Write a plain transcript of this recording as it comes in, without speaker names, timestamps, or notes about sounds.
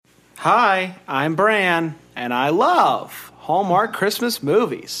Hi, I'm Bran, and I love Hallmark Christmas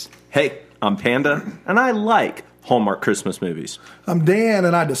movies. Hey, I'm Panda, and I like Hallmark Christmas movies. I'm Dan,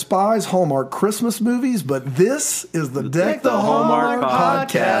 and I despise Hallmark Christmas movies, but this is the Deck the Hallmark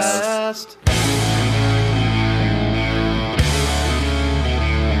podcast.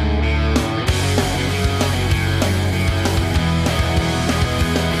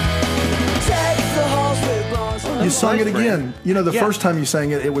 You sung it again. You know, the first time you sang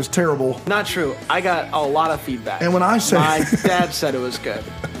it, it was terrible. Not true. I got a lot of feedback. And when I say... My dad said it was good.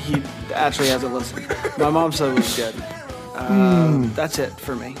 He actually hasn't listened. My mom said it was good. That's it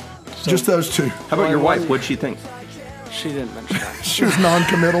for me. So, just those two. How about your wife? What'd she think? She didn't mention that. She was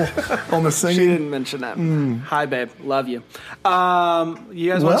non-committal on the singing. She didn't mention that. Hi, babe. Love you. You guys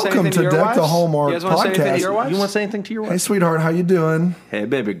want to say anything to your Deck wives? the Hallmark You guys want to say anything to your podcast. wives? You want to say anything to your wife? Hey, sweetheart, how you doing? Hey,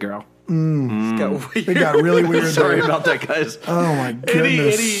 baby girl. It got really weird Sorry there. about that, guys. Oh, my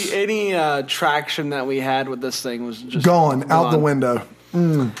goodness. Any traction that we had with this thing was just Gone, out the window.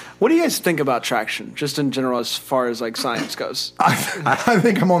 What do you guys think about traction, just in general, as far as like science goes? I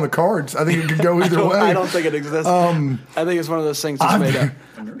think I'm on the cards. I think it could go either way. I don't think it exists. I think it's one of those things that's made up.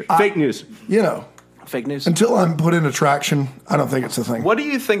 Fake news. You know, Fake news. until I'm put in attraction, I don't think it's a thing. What do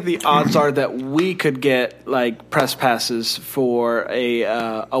you think the odds are that we could get like press passes for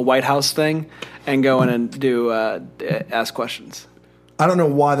a White House thing and go in and do ask questions? I don't know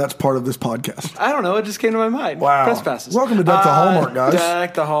why that's part of this podcast. I don't know. It just came to my mind. Wow. Press passes. Welcome to Deck the Hallmark, guys.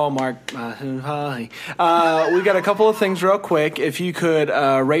 Deck the Hallmark. Hi. We got a couple of things real quick. If you could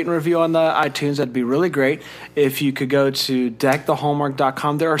rate and review on the iTunes, that'd be really great. If you could go to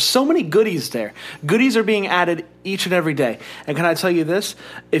deckthehallmark.com. There are so many goodies there. Goodies are being added each and every day. And can I tell you this?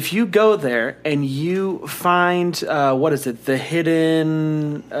 If you go there and you find, the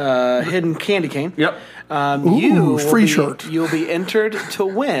hidden candy cane. Yep. You'll be entered to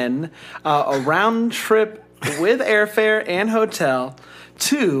win a round trip with airfare and hotel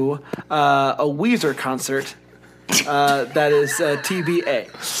to a Weezer concert. That is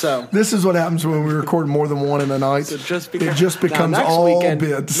TBA. So This is what happens when we record more than one in a night. it just becomes next all weekend,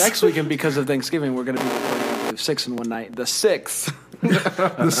 bids. Next weekend, because of Thanksgiving, we're going to be recording 6 in one night. The 6th.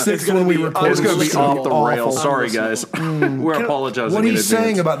 The sixth when we record. It's going to be off the awful. rails. Sorry, guys. We're apologizing. What in he's advance.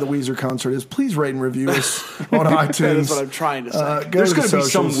 saying about the Weezer concert is please rate and review us on iTunes. That is what I'm trying to say. Go There's to going the to be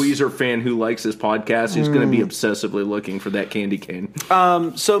some socials. Weezer fan who likes this podcast who's going to be obsessively looking for that candy cane.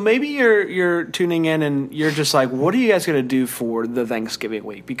 So maybe you're tuning in and you're just like, what are you guys going to do for the Thanksgiving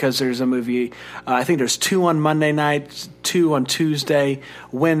week? Because there's a movie, I think there's 2 on Monday night, 2 on Tuesday,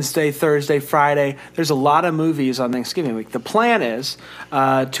 Wednesday, Thursday, Friday. There's a lot of movies on Thanksgiving week. The plan is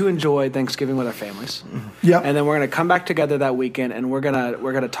to enjoy Thanksgiving with our families. Yep. And then we're going to come back together that weekend and we're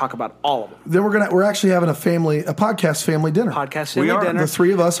gonna talk about all of them. Then we're actually having a podcast family dinner. Podcast family dinner. The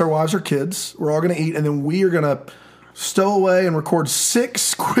three of us, our wives, our kids. We're all going to eat, and then we are going to stow away and record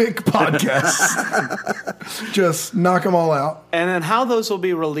 6 quick podcasts. Just knock them all out. And then how those will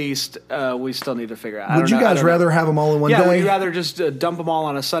be released, we still need to figure out. Would you guys rather have them all in one day? Yeah, would you rather just dump them all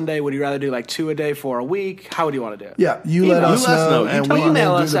on a Sunday? Would you rather do like 2 a day for a week? How would you want to do it? Yeah, you let us know, and we will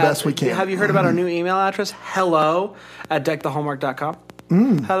email do us the at, best we can. Have you heard about our new email address? hello@deckthehallmark.com.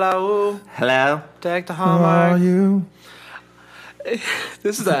 Hello. Deck the How are Hallmark. you?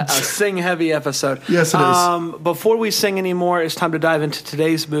 This is a sing-heavy episode. Yes, it is. Before we sing anymore, it's time to dive into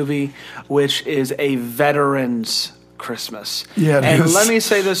today's movie, which is a veteran's Christmas. Yeah, it and is. let me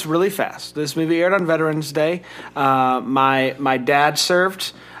say this really fast. This movie aired on Veterans Day. My dad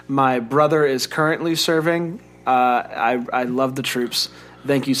served. My brother is currently serving. I love the troops.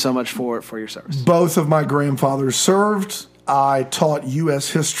 Thank you so much for your service. Both of my grandfathers served. I taught U.S.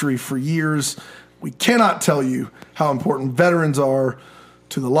 history for years. We cannot tell you how important veterans are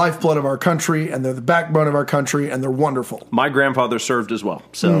to the lifeblood of our country, and they're the backbone of our country, and they're wonderful. My grandfather served as well.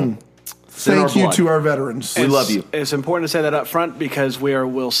 So Thank you to our veterans. We love you. It's important to say that up front because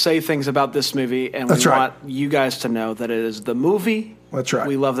we'll say things about this movie, and That's we right. want you guys to know that it is the movie. That's right.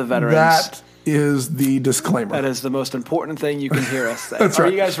 We love the veterans. That is the disclaimer. That is the most important thing you can hear us say. That's Are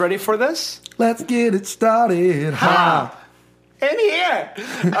right. you guys ready for this? Let's get it started. Ha! And here,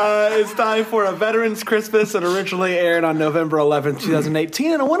 it's time for a Veterans Christmas. It originally aired on November 11th,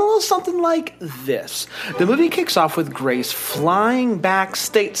 2018, and it went a little something like this. The movie kicks off with Grace flying back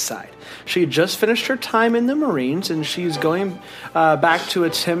stateside She had just finished her time in the Marines, and she's going back to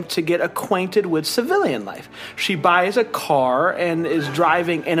attempt to get acquainted with civilian life. She buys a car and is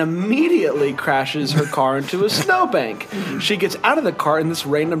driving and immediately crashes her car into a snowbank. She gets out of the car, and this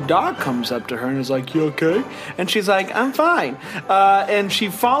random dog comes up to her and is like, "You okay?" And she's like, "I'm fine." And she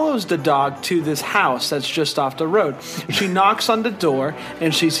follows the dog to this house that's just off the road. She knocks on the door,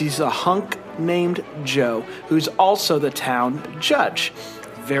 and she sees a hunk named Joe, who's also the town judge.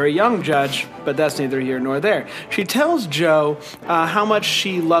 Very young judge, but that's neither here nor there. She tells Joe how much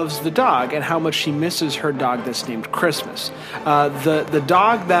she loves the dog and how much she misses her dog that's named Christmas. The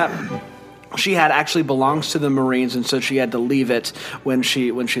dog that she had actually belongs to the Marines, and so she had to leave it when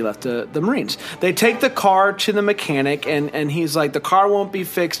she left the Marines. They take the car to the mechanic, and he's like, the car won't be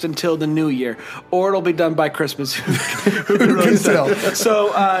fixed until the new year, or it'll be done by Christmas. Who can really tell?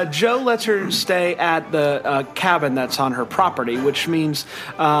 So Joe lets her stay at the cabin that's on her property, which means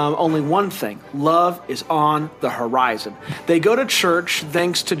only one thing: love is on the horizon. They go to church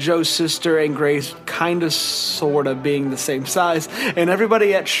thanks to Joe's sister and Grace kind of sort of being the same size, and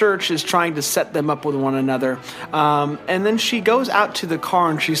everybody at church is trying to set them up with one another. And then she goes out to the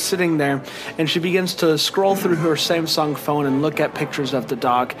car, and she's sitting there, and she begins to scroll through her Samsung phone and look at pictures of the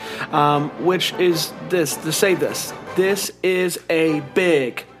dog, which is this, to say this. This is a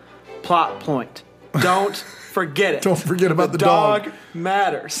big plot point. Don't forget it. Don't forget about the dog.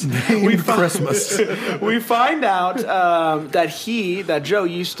 Matters. Named Christmas. We find out that Joe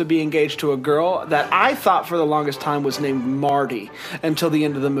used to be engaged to a girl that I thought for the longest time was named Marty until the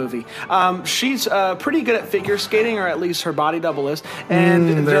end of the movie. She's pretty good at figure skating, or at least her body double is.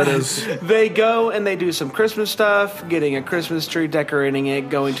 And there it is. They go and they do some Christmas stuff, getting a Christmas tree, decorating it,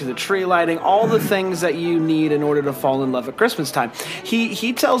 going to the tree lighting, all the things that you need in order to fall in love at Christmas time.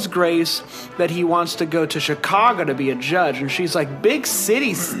 He tells Grace that he wants to go to Chicago to be a judge, and she's like, big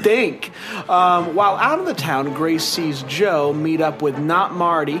city stink. While out of the town, Grace sees Joe meet up with not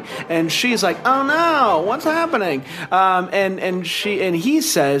Marty, and she's like, "Oh no, what's happening?" And he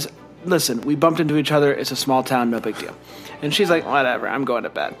says, "Listen, we bumped into each other. It's a small town, no big deal." And she's like, "Whatever, I'm going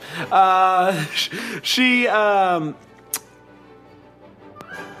to bed."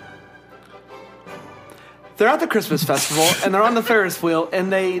 They're at the Christmas festival, and they're on the Ferris wheel,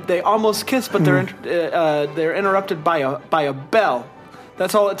 and they almost kiss, but they're interrupted by a bell.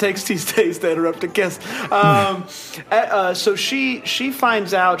 That's all it takes these days to interrupt a kiss. So she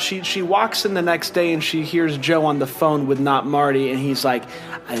finds out. She walks in the next day, and she hears Joe on the phone with not Marty, and he's like,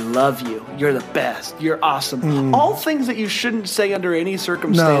 "I love you. You're the best. You're awesome." All things that you shouldn't say under any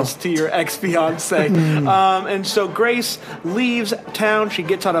circumstance to your ex-fiance. And so Grace leaves town. She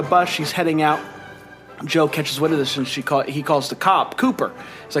gets on a bus. She's heading out. Joe catches wind of this, and he calls the cop, Cooper.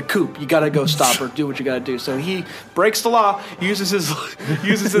 He's like, "Coop, you got to go stop her. Do what you got to do." So he breaks the law, uses his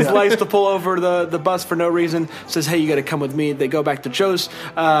lights to pull over the bus for no reason, says, "Hey, you got to come with me." They go back to Joe's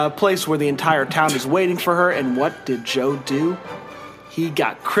place where the entire town is waiting for her. And what did Joe do? He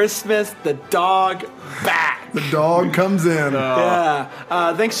got Christmas, the dog, back. The dog comes in. Yeah.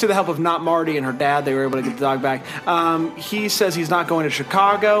 Thanks to the help of not Marty and her dad, they were able to get the dog back. He says he's not going to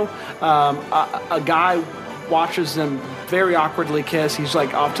Chicago. A guy watches them very awkwardly kiss. He's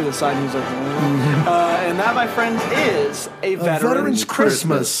like off to the side. And he's like, and that, my friends, is a Veterans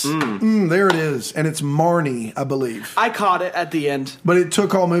Christmas. There it is. And it's Marnie, I believe. I caught it at the end. But it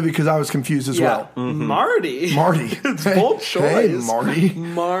took all movie because I was confused as well. Marty. It's bold choice. Hey, Marty.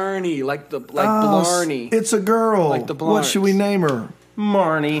 Marnie, like Blarney. It's a girl. Like the What should we name her?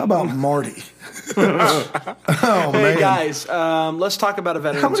 Marnie. How about Marty? Oh, Hey man. guys, let's talk about a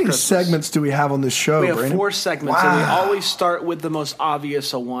Veterans How many Christmas. segments do we have on this show, We have Brandon? 4 segments, and we always start with the most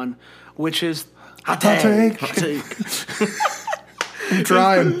obvious one, which is hot take. Hot I'm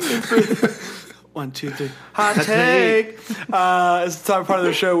trying. 1, 2, 3. Hot take. It's the part of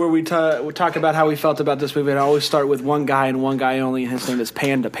the show where we talk about how we felt about this movie. And I always start with one guy and one guy only, and his name is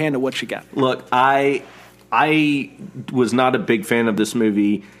Panda. Panda, what you got? Look, I was not a big fan of this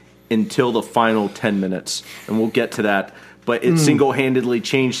movie until the final 10 minutes, and we'll get to that. But it single-handedly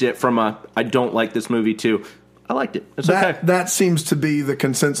changed it from I don't like this movie to I liked it. It's okay. That seems to be the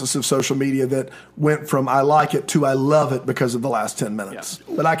consensus of social media that went from I like it to I love it because of the last 10 minutes.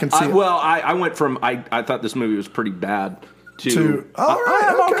 Yeah. But I can see it. Well, I went from I thought this movie was pretty bad to all right,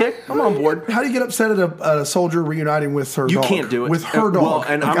 I'm okay. I'm on board. How do you get upset at a soldier reuniting with her dog? You can't do it. With her dog. Well,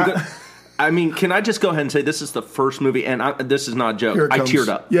 and I mean, can I just go ahead and say this is the first movie, and this is not a joke. Here it I comes. teared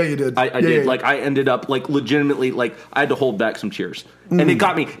up. Yeah, you did. I did. Like, I ended up, like, legitimately, like, I had to hold back some tears. And it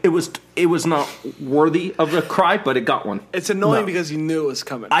got me. It was not worthy of a cry, but it got one. It's annoying because you knew it was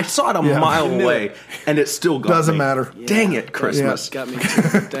coming. I saw it a mile You knew away, and it still got Doesn't me. matter. Dang it, Christmas. Got me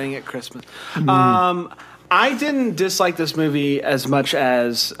too. Dang it, Christmas. I didn't dislike this movie as much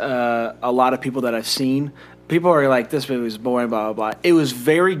as a lot of people that I've seen. People are like, this movie was boring, blah, blah, blah. It was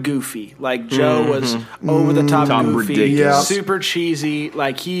very goofy. Like, Joe was over the top goofy, ridiculous. super cheesy.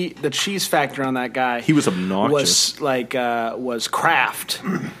 Like, the cheese factor on that guy. He was obnoxious. Was Kraft.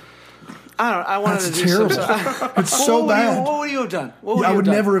 I wanted That's to do terrible. It's so bad. What would you have done? I would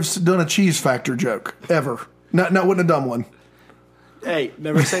never have done a cheese factor joke ever. Not wouldn't have done one. Hey,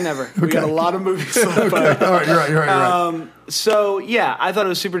 never say never. We got a lot of movies. All right, you're right. So yeah, I thought it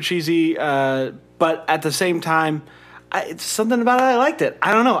was super cheesy, but at the same time, it's something about it. I liked it.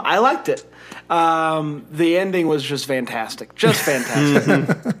 I don't know. I liked it. The ending was just fantastic. Just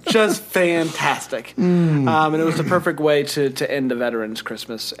fantastic. Just fantastic. And it was the perfect way to end a Veterans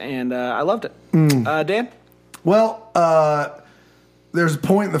Christmas, and I loved it. Dan? Well, there's a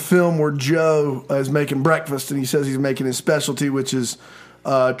point in the film where Joe is making breakfast, and he says he's making his specialty, which is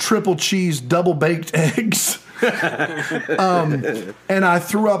triple cheese, double baked eggs. And I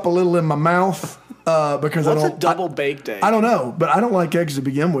threw up a little in my mouth because What's a double baked egg? I don't know, but I don't like eggs to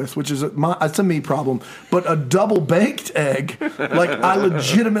begin with, which is it's a me problem. But a double baked egg, like I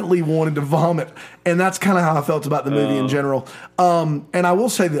legitimately wanted to vomit, and that's kind of how I felt about the movie in general. And I will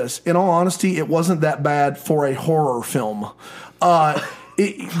say this, in all honesty, it wasn't that bad for a horror film.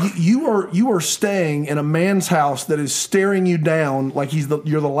 You are staying in a man's house that is staring you down like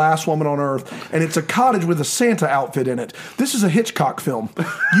you're the last woman on earth, and it's a cottage with a Santa outfit in it. This is a Hitchcock film.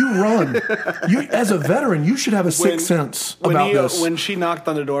 You run. As a veteran, you should have a sixth sense about this. When she knocked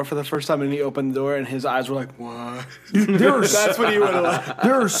on the door for the first time and he opened the door and his eyes were like, what? Dude, That's what he would have liked.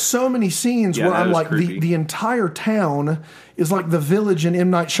 There are so many scenes where that I'm was like, creepy. the entire town is like The Village in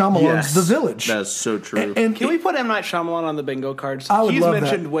M. Night Shyamalan's The Village. That's so true. And Can we put M. Night Shyamalan on the bingo cards? I would He's love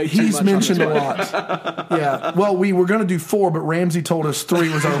mentioned that. way too He's much. mentioned a lot. Yeah. Well, we were going to do 4, but Ramsey told us 3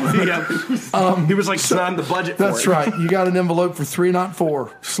 was over. He was like, sign the budget for That's it. right. You got an envelope for 3, not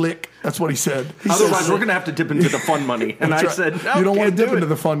 4. Slick. That's what he said. He said Otherwise, we're slick. going to have to dip into the fun money. And I That's right. said, no, you don't want can't to dip do into it.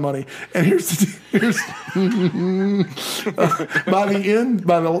 the fun money. And here's by the end,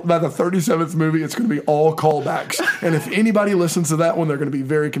 by the 37th movie, it's going to be all callbacks. And if anybody listens to that one, they're going to be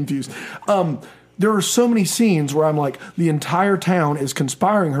very confused. There are so many scenes where I'm like, the entire town is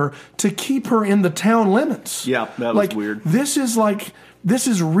conspiring her to keep her in the town limits. Yeah, that was like, weird. This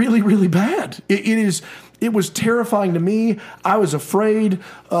is really, really bad. It was terrifying to me. I was afraid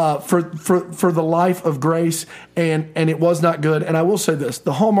for the life of Grace, and it was not good. And I will say this: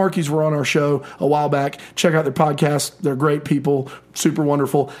 the Hallmarkies were on our show a while back. Check out their podcast; they're great people, super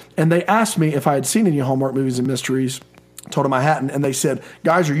wonderful. And they asked me if I had seen any Hallmark movies and mysteries. I told them I hadn't, and they said,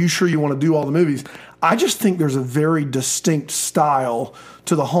 "Guys, are you sure you want to do all the movies?" I just think there's a very distinct style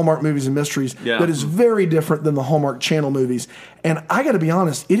to the Hallmark movies and mysteries that is very different than the Hallmark Channel movies. And I got to be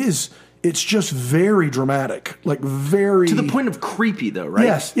honest, it's just very dramatic, like very To the point of creepy, though, right?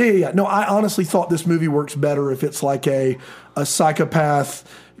 Yes, yeah. No, I honestly thought this movie works better if it's like a psychopath.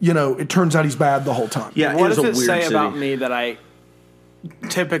 You know, it turns out he's bad the whole time. Yeah, What it was does a it weird say city. about me that I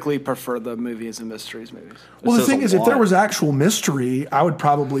typically prefer the movies and mysteries movies? Well, the says thing a is, if there lot. was actual mystery, I would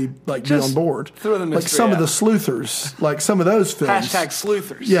probably be Just on board. throw the like mystery some of out. the sleuthers, like some of those films. Hashtag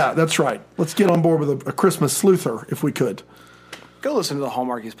sleuthers. Yeah, that's right. Let's get on board with a Christmas sleuther if we could. Go listen to the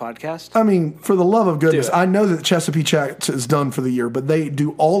Hallmarkies podcast. I mean, for the love of goodness, it. I know that Chesapeake Chats is done for the year, but they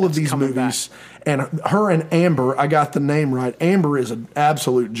do all of these coming movies. And her and Amber, I got the name right. Amber is an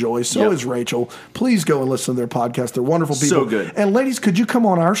absolute joy. So Yep. is Rachel. Please go and listen to their podcast. They're wonderful people. So good. And ladies, could you come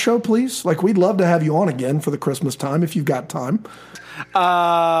on our show, please? Like, we'd love to have you on again for the Christmas time if you've got time.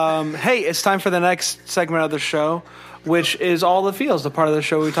 Hey, it's time for the next segment of the show, which is all the feels. The part of the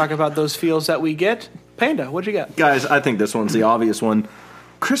show where we talk about those feels that we get. Panda, what'd you get? Guys, I think this one's the obvious one.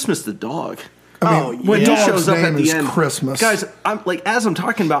 Christmas the dog. I mean, When the he dog's shows up name at the is end, Christmas. guys, I'm like, as I'm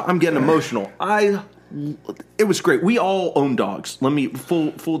talking about, I'm getting emotional. It was great. We all own dogs. Let me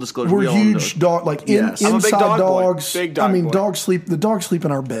full disclosure. we We're all own huge dogs. dog, like Yes. I'm a big inside dog boy. dogs. Big dog I mean, boy. dogs sleep. The dogs sleep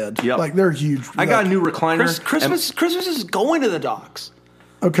in our bed. Yep. Like they're huge. I got a Like, new recliner. Christmas is going to the dogs.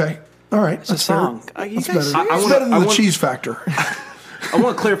 Okay, all right. It's a song. Are you That's guys better. serious? It's wanna- better than I the wanna- cheese factor. I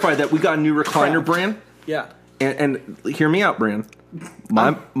want to clarify that we got a new recliner brand. Yeah. And hear me out, Brand.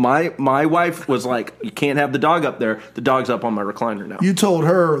 My wife was like, "You can't have the dog up there. The dog's up on my recliner now." You told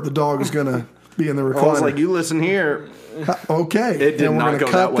her the dog is gonna be in the recliner. I was like, you listen here. Okay. It did and we're not gonna go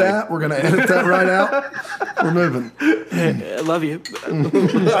cut that way. We're going to edit that right out. We're moving. I love you.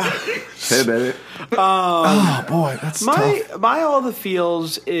 Hey, baby. Oh, boy. That's tough. My all the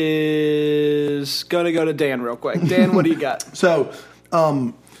feels is going to go to Dan real quick. Dan, what do you got? So,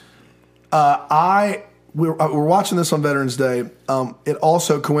 we're watching this on Veterans Day. It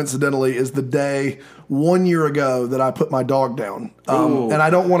also coincidentally is the day 1 year ago that I put my dog down. And I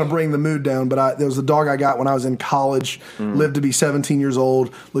don't want to bring the mood down, but there was a dog I got when I was in college, lived to be 17 years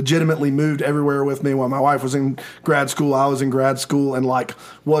old, legitimately moved everywhere with me. While my wife was in grad school, I was in grad school, and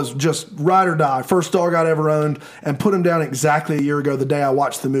was just ride or die. First dog I'd ever owned, and put him down exactly a year ago, the day I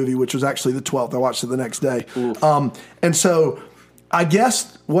watched the movie, which was actually the 12th. I watched it the next day. And so I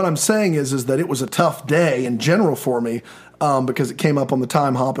guess what I'm saying is that it was a tough day in general for me because it came up on the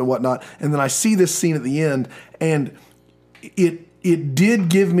time hop and whatnot. And then I see this scene at the end, and it did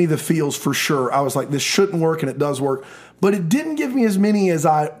give me the feels for sure. I was like, this shouldn't work, and it does work. But it didn't give me as many as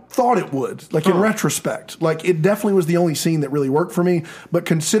I thought it would, in retrospect. It definitely was the only scene that really worked for me. But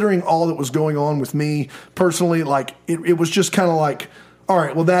considering all that was going on with me personally, it was just kind of like, all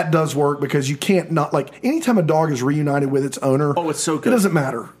right, well, that does work because you can't not, anytime a dog is reunited with its owner. Oh, it's so good. It doesn't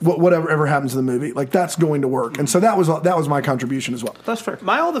matter whatever happens in the movie. That's going to work. And so that was my contribution as well. That's fair.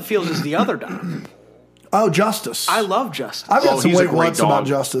 My all the feels is the other dog. Oh, Justice. I love Justice. I've got some he's a wait great what's dog. about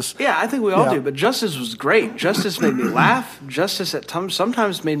Justice. Yeah, I think we all Yeah. do. But Justice was great. Justice made me laugh. Justice at times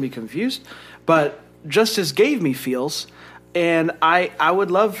sometimes made me confused, but Justice gave me feels. And I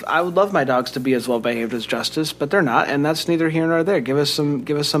would love my dogs to be as well behaved as Justice, but they're not, and that's neither here nor there. Give us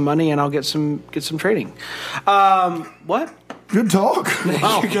some money, and I'll get some trading. What? Good talk.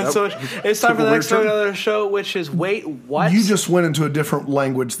 Wow. So it's time for the next another show, which is Wait What? You just went into a different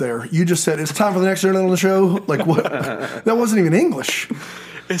language there. You just said it's time for the next segment on the show. Like what? That wasn't even English.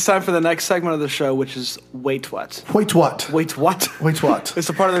 It's time for the next segment of the show, which is Wait What? Wait, what? Wait What? Wait, what? It's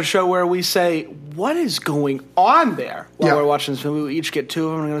the part of the show where we say, what is going on there while Yeah. we're watching this movie. We each get two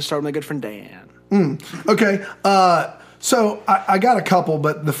of them. I'm going to start with my good friend Dan. Okay. So I got a couple,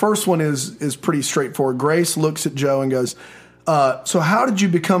 but the first one is pretty straightforward. Grace looks at Joe and goes, so how did you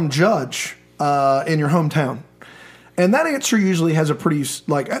become judge in your hometown? And that answer usually has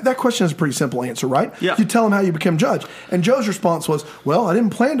that question has a pretty simple answer, right? Yeah. You tell him how you became judge. And Joe's response was, well, I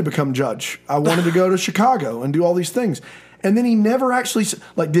didn't plan to become judge. I wanted to go to Chicago and do all these things. And then he never actually,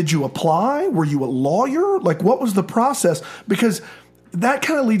 did you apply? Were you a lawyer? What was the process? Because that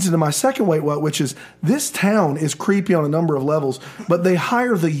kind of leads into my second wait what, which is this town is creepy on a number of levels, but they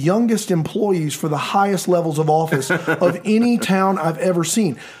hire the youngest employees for the highest levels of office of any town I've ever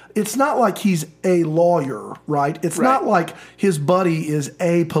seen. It's not like he's a lawyer, right? It's not like his buddy is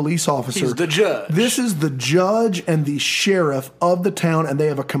a police officer. He's the judge. This is the judge and the sheriff of the town, and they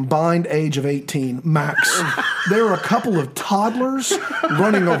have a combined age of 18, max. There are a couple of toddlers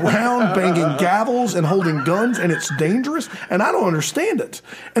running around, banging gavels and holding guns, and it's dangerous, and I don't understand it.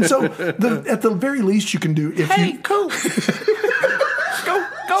 And so, at the very least you can do, Cool.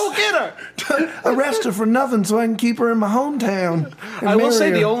 Go get her. arrest her for nothing so I can keep her in my hometown. I will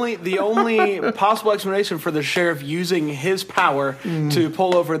say marry the her. only possible explanation for the sheriff using his power to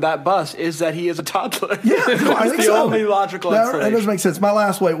pull over that bus is that he is a toddler. Yeah, no, I It's think the so. only logical That explanation. does make sense. My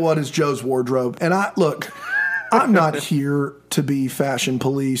last wait what is Joe's wardrobe. And I'm not here to be fashion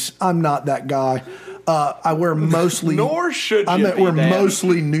police. I'm not that guy. I wear mostly Nor should I you wear be, Dan.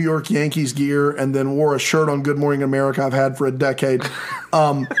 mostly New York Yankees gear, and then wore a shirt on Good Morning America I've had for a decade.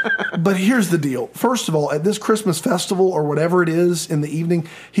 But here's the deal. First of all, at this Christmas festival or whatever it is in the evening,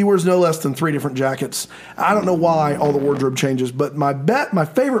 he wears no less than 3 different jackets. I don't know why all the wardrobe changes, but my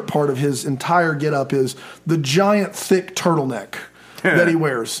favorite part of his entire getup is the giant thick turtleneck that he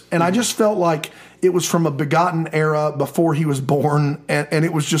wears. And I just felt like it was from a begotten era before he was born, and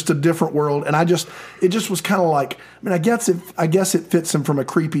it was just a different world. And it just was kind of like, I guess it fits him from a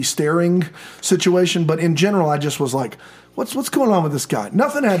creepy staring situation, but in general, I just was like, what's going on with this guy?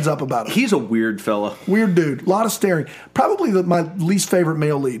 Nothing adds up about him. He's a weird fella. Weird dude, a lot of staring. Probably my least favorite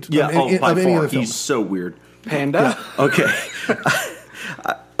male lead Yeah, of any of the films. He's so weird. Panda. Okay.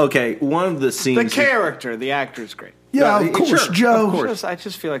 Okay, one of the The scenes... character, the actor is great. Yeah, Yeah, of course, sure, Joe. of course. I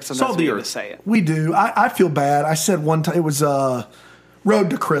just feel like Salt sometimes the we need earth. to say it. We do. I feel bad. I said one time, it was Road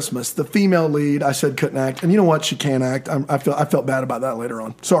to Christmas, the female lead, I said couldn't act. And you know what? She can't act. I felt bad about that later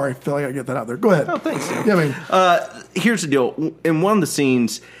on. Sorry, feel like I get that out there. Go ahead. Oh, thanks. Yeah, I mean, Here's the deal. In one of the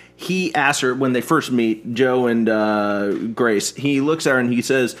scenes, he asks her, when they first meet, Joe and Grace, he looks at her and he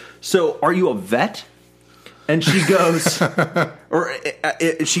says, so are you a vet? And she goes, or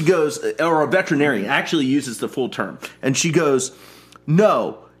a veterinarian, actually uses the full term. And she goes,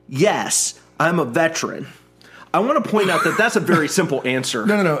 no, yes, I'm a veteran. I want to point out that that's a very simple answer.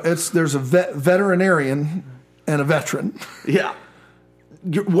 No. There's a veterinarian and a veteran. Yeah.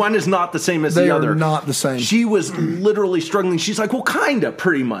 One is not the same as They the are other. not the same. She was literally struggling. She's like, well, kind of,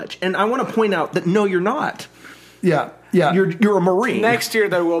 pretty much. And I want to point out that, no, you're not. Yeah. You're a Marine. Next year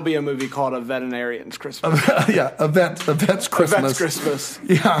there will be a movie called A Veterinarian's Christmas. A vet's Christmas. A Vet's Christmas.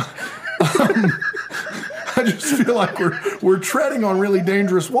 Yeah. I just feel like we're treading on really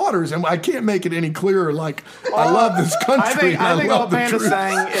dangerous waters, and I can't make it any clearer. Like, I love this country. I think all love the Panda is truth.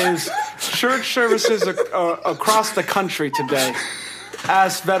 saying is church services across the country today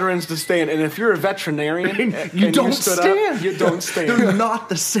ask veterans to stand. And if you're a veterinarian, You don't stood stand. Up, you don't stand. They're not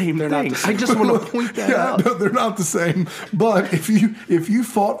the same They're not thing. the same. I just want to point that out. No, they're not the same. But if you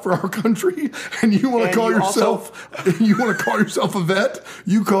fought for our country and you want to And call you yourself a vet,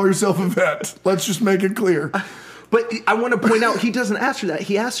 you call yourself a vet. Let's just make it clear. But I want to point out, he doesn't ask her that.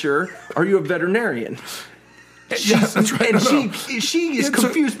 He asks her, are you a veterinarian? Yeah, that's right. And No. she is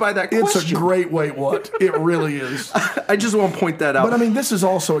confused by that It's question. a great wait what. It really is. I just want to point that out. But I mean, this is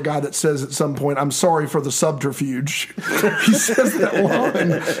also a guy that says at some point, "I'm sorry for the subterfuge." He says that line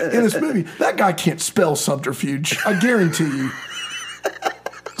in this movie. That guy can't spell subterfuge. I guarantee you.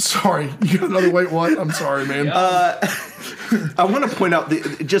 Sorry, you got another wait what? I'm sorry, man. I want to point out,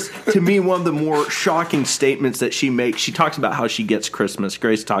 just to me, one of the more shocking statements that she makes. She talks about how she gets Christmas.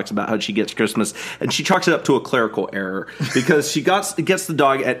 Grace talks about how she gets Christmas, and she chalks it up to a clerical error because she gets the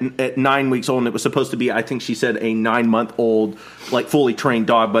dog at 9 weeks old, and it was supposed to be, I think she said, a 9-month-old, like fully trained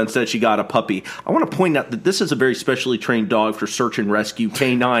dog, but instead she got a puppy. I want to point out that this is a very specially trained dog for search and rescue,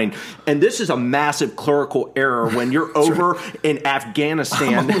 K9, and this is a massive clerical error when you're over in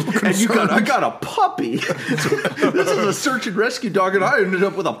Afghanistan and I got a puppy. This is a search and rescue dog, and I ended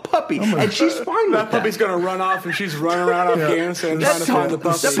up with a puppy, and she's fine with That puppy's going to run off, and she's running around Afghanistan trying to find the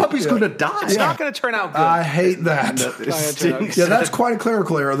puppy. That puppy's going to die. It's not going to turn out good. I hate that. Stinks. Yeah, that's quite a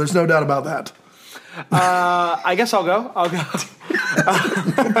clerical error. There's no doubt about that. I guess I'll go.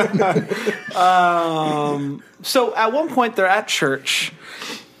 So at one point they're at church.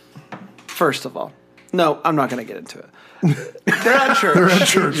 First of all, no, I'm not going to get into it. They're at church. They're at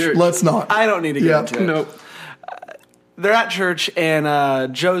church. Let's not. I don't need to get into it. Nope. They're at church,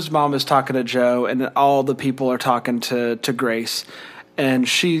 and Joe's mom is talking to Joe, and all the people are talking to Grace. And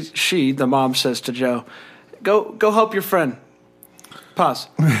the mom says to Joe, "Go help your friend." Pause.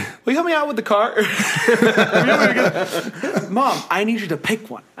 Will you help me out with the car? Mom, I need you to pick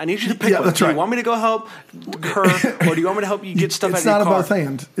one. I need you to pick one. That's Do right. you want me to go help her, or do you want me to help you get stuff out of It's your not a car? both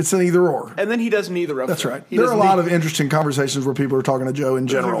and. It's an either or. And then he does neither of them. That's right. He There are does a lot of interesting conversations where people are talking to Joe in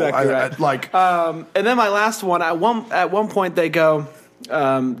general. exactly right. And then my last one, at one point they go,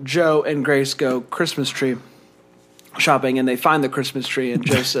 Joe and Grace go Christmas tree shopping, and they find the Christmas tree, and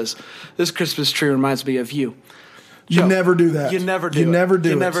Joe says, "This Christmas tree reminds me of you." You Joe, never do that. You never do You it. never do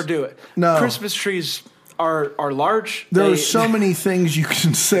You it. never do it. No. Christmas trees are large. There are so many things you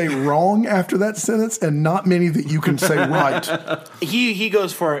can say wrong after that sentence, and not many that you can say right. He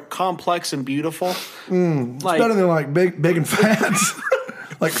goes for it complex and beautiful. Like, Better than like big and fat.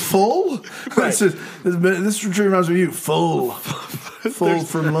 Like full? Right. This tree reminds me of you. Full. Full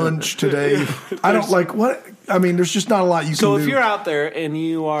from lunch today. I don't like what? I mean, there's just not a lot you so can do. if you're out there and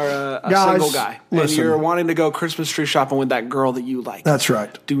you are a Guys, single guy listen. and you're wanting to go Christmas tree shopping with that girl that you like, That's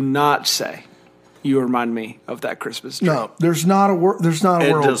right. do not say, "You remind me of that Christmas tree." No, there's not a It world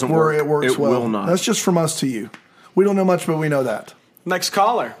doesn't where work. it works It well. will not. That's just from us to you. We don't know much, but we know that. Next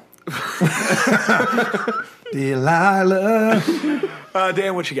caller. Delilah.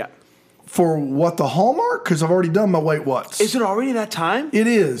 Dan, what you got? For what, the Hallmark? Because I've already done my wait what's. Is it already that time? It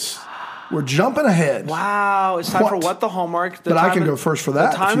is. We're jumping ahead. Wow, it's time for What? What the Hallmark. But I can go first for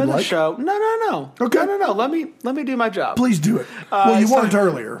that The time if of you'd the like. show. No. Okay. No. Let me do my job. Please do it. Well, you it's weren't not-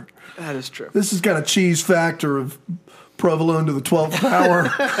 earlier. That is true. This has got a cheese factor of provolone to the 12th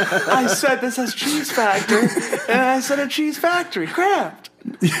power. I said this has cheese factor, and I said a cheese factory. Craft.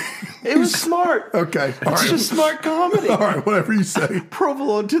 It was smart. Okay. All It's right. just smart comedy. All right, whatever you say.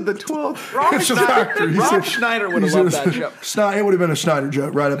 Provolone to the 12th. Rob It's a factory. Schneider would have loved that joke. It would have been a Schneider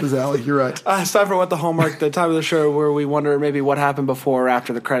joke right up his alley. You're right. It's time for What the Hallmark, the time of the show where we wonder maybe what happened before or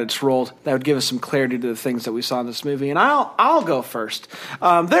after the credits rolled. That would give us some clarity to the things that we saw in this movie. And I'll go first.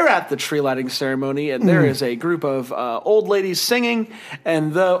 They're at the tree lighting ceremony, and there is a group of old ladies singing,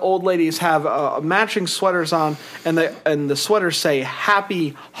 and the old ladies have matching sweaters on, and the sweaters say "Happy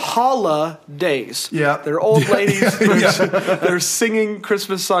happy holidays. Yeah. They're old ladies. Yeah. They're singing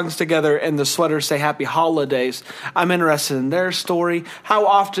Christmas songs together, and the sweaters say happy holidays. I'm interested in their story. How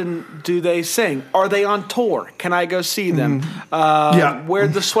often do they sing? Are they on tour? Can I go see them? Yeah.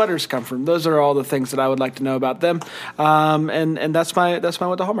 Where'd the sweaters come from? Those are all the things that I would like to know about them. And that's my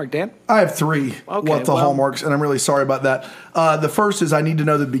What the Hallmark, Dan. I have three What the Hallmarks, and I'm really sorry about that. The first is I need to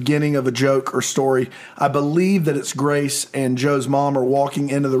know the beginning of a joke or story. I believe that it's Grace and Joe's mom are walking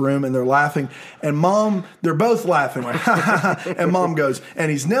into the room and they're laughing. And Mom, they're both laughing. Like, and Mom goes,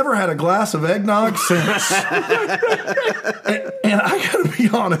 and he's never had a glass of eggnog since. and I got to be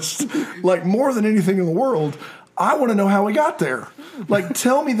honest, like more than anything in the world, I want to know how we got there. Like,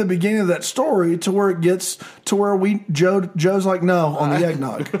 tell me the beginning of that story to where it gets to where Joe's like, no, on the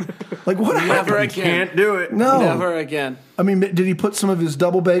eggnog. Like, what Never happened? again. Can't do it. No. Never again. I mean, did he put some of his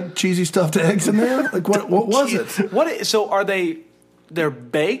double-baked cheesy stuffed eggs in there? Like, what was it? So are they're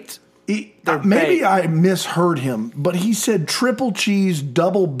baked? They're Maybe baked. I misheard him, but he said triple cheese,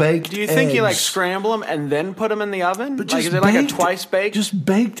 double-baked Do you think you like eggs. scramble them and then put them in the oven? But Like, just is it like a baked- twice baked? Just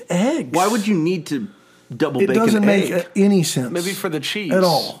baked eggs. Why would you need to double It bake doesn't an make egg? any sense. Maybe for the cheese. At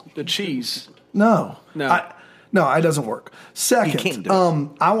all. The cheese. No. No. No, it doesn't work. Second, can't do it.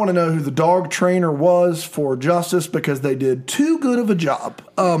 I want to know who the dog trainer was for Justice because they did too good of a job.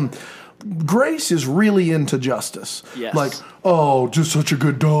 Grace is really into Justice. Yes. Like, oh, just such a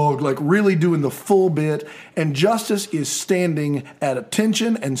good dog. Like, really doing the full bit. And Justice is standing at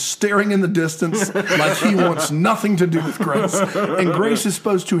attention and staring in the distance like he wants nothing to do with Grace. And Grace is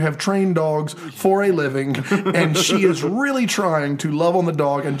supposed to have trained dogs for a living. And she is really trying to love on the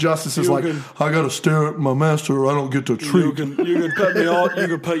dog. And Justice is like, I got to stare at my master or I don't get to treat. You can pet me all.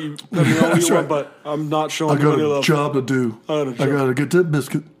 You can pet me all That's you right. want, but I'm not showing I you got any a love. job to do. I got a I job. got to get that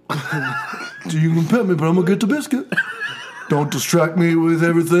biscuit. You can pet me, but I'm going to get the biscuit. Don't distract me with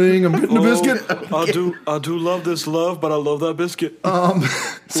everything. I'm getting the biscuit. I do love this love, but I love that biscuit.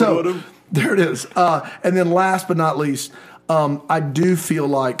 So there it is. And then last but not least, I do feel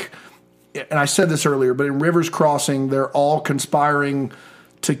like, and I said this earlier, but in Rivers Crossing, they're all conspiring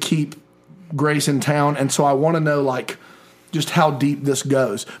to keep Grace in town. And so I want to know, like, just how deep this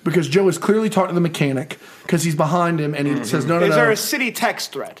goes. Because Joe is clearly talking to the mechanic because he's behind him and he says, no. Is there a city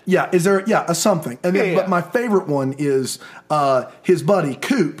text thread? Yeah, is there? Yeah, a something. And then, Yeah. But my favorite one is his buddy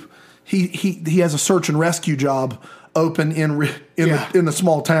Coop. He has a search and rescue job open in the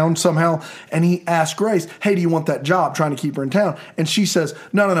small town somehow, and he asks Grace, "Hey, do you want that job?" Trying to keep her in town, and she says,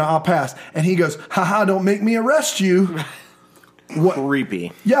 "No, I'll pass." And he goes, "Ha, don't make me arrest you." What?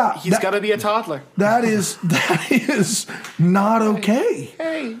 Creepy. Yeah, He's got to be a toddler. that is not okay.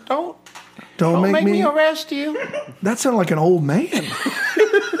 Hey, don't Don't make me. arrest you. That sounded like an old man.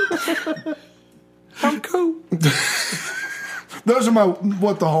 I'm cool. Those are my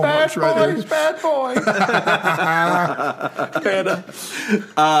What the Hallmarks right there. bad boys.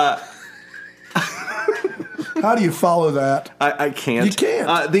 How do you follow that? I can't. You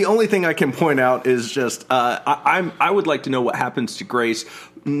can't. The only thing I can point out is just I would like to know what happens to Grace.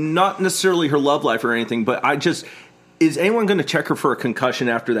 Not necessarily her love life or anything, but is anyone going to check her for a concussion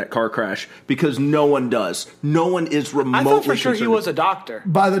after that car crash? Because no one does. No one is remotely I thought for sure he concerned. was a doctor.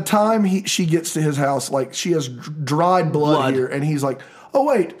 By the time she gets to his house, like she has dried blood here, and he's like, "Oh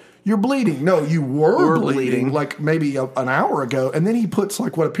wait, you're bleeding." No, you were bleeding like maybe an hour ago, and then he puts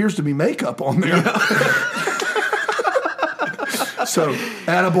like what appears to be makeup on there. So,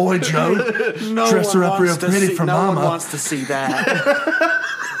 attaboy, Joe. Dress her up real pretty for Mama. No one wants to see that.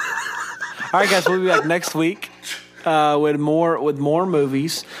 All right, guys, we'll be back next week with more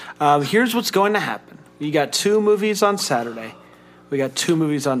movies. Here's what's going to happen. You got 2 movies on Saturday. We got 2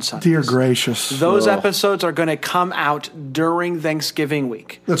 movies on Sunday. Dear gracious. Those episodes are going to come out during Thanksgiving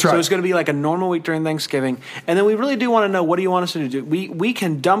week. That's right. So it's going to be like a normal week during Thanksgiving. And then we really do want to know, what do you want us to do? We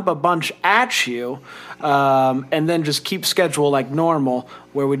can dump a bunch at you and then just keep schedule like normal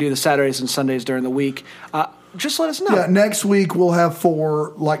where we do the Saturdays and Sundays during the week. Just let us know. Yeah, next week we'll have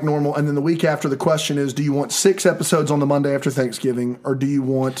 4 like normal, and then the week after the question is, do you want 6 episodes on the Monday after Thanksgiving, or do you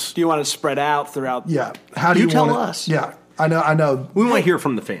want... Do you want it spread out throughout? Yeah. How do You you tell want it? us. Yeah, I know. We want to hear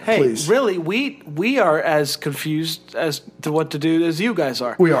from the fans. Hey, Please. really, we are as confused as to what to do as you guys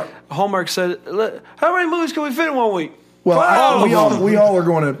are. We are. Hallmark said, how many movies can we fit in 1 week? Well, we all are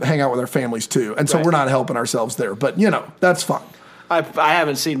going to hang out with our families too, and so Right. we're not helping ourselves there. But that's fine. I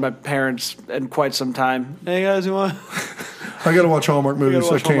haven't seen my parents in quite some time. Hey guys, you want? I got to watch Hallmark I movies.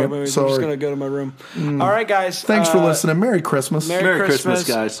 gotta watch I can't. Hallmark movies. I'm just Sorry. gonna go to my room. All right, guys. Thanks for listening. Merry Christmas. Merry Christmas, Christmas,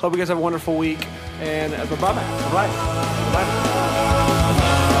 guys. Hope you guys have a wonderful week. And bye bye. Bye bye.